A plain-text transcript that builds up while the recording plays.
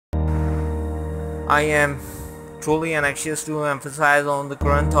I am truly anxious to emphasize on the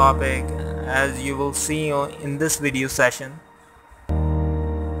current topic, as you will see in this video session.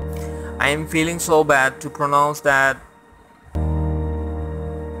 I am feeling so bad to pronounce that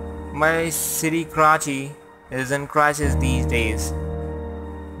my city Karachi is in crisis these days.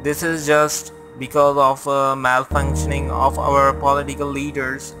 This is just because of malfunctioning of our political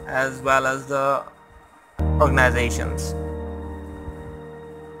leaders as well as the organizations.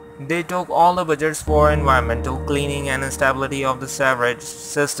 They took all the budgets for environmental cleaning and stability of the sewerage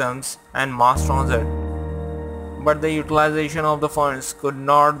systems and mass transit, but the utilization of the funds could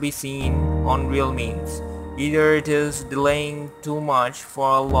not be seen on real means. Either it is delaying too much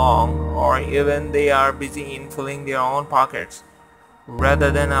for long, or even they are busy in filling their own pockets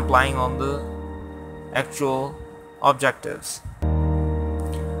rather than applying on the actual objectives.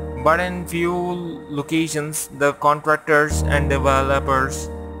 But in few locations, the contractors and developers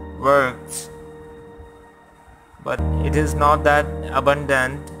works, but it is not that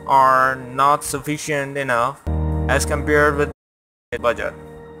abundant or not sufficient enough as compared with the budget.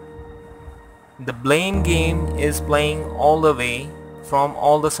 The blame game is playing all the way from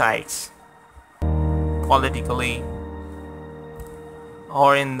all the sides, politically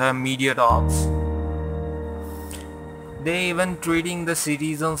or in the media talks. They even treating the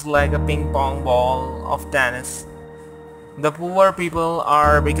citizens like a ping pong ball of tennis. The poor people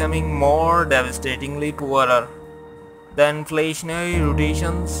are becoming more devastatingly poorer. The inflationary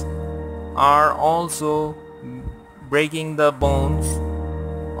rotations are also breaking the bones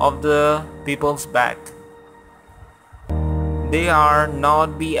of the people's back. They are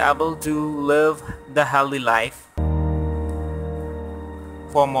not be able to live the healthy life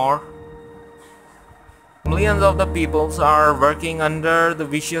for more. Millions of the peoples are working under the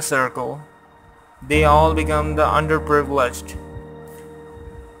vicious circle. They all become the underprivileged,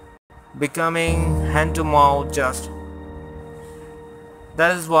 becoming hand-to-mouth just.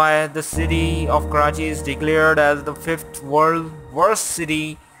 That is why the city of Karachi is declared as the 5th world worst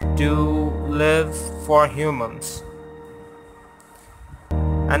city to live for humans.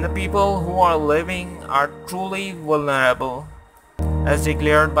 And the people who are living are truly vulnerable, as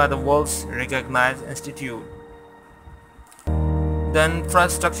declared by the world's recognized institute. The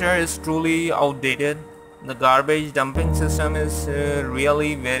infrastructure is truly outdated. The garbage dumping system is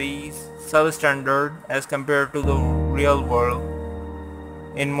really very substandard as compared to the real world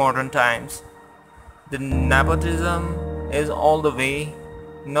in modern times. The nepotism is all the way.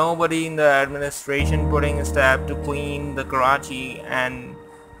 Nobody in the administration putting a step to clean the Karachi and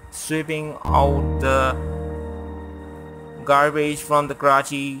sweeping out the garbage from the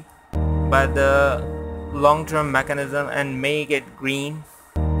Karachi by the long-term mechanism and make it green.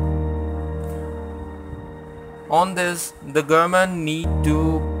 On this, the government need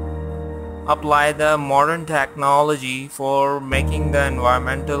to apply the modern technology for making the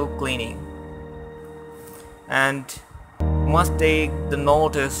environmental cleaning, and must take the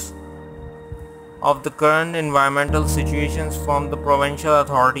notice of the current environmental situations from the provincial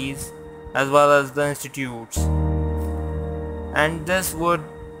authorities as well as the institutes. And this would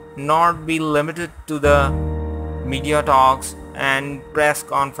not be limited to the media talks and press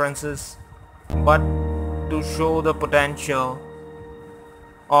conferences, but to show the potential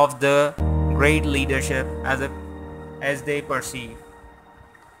of the great leadership as they perceive.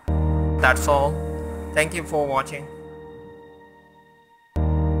 That's all. Thank you for watching.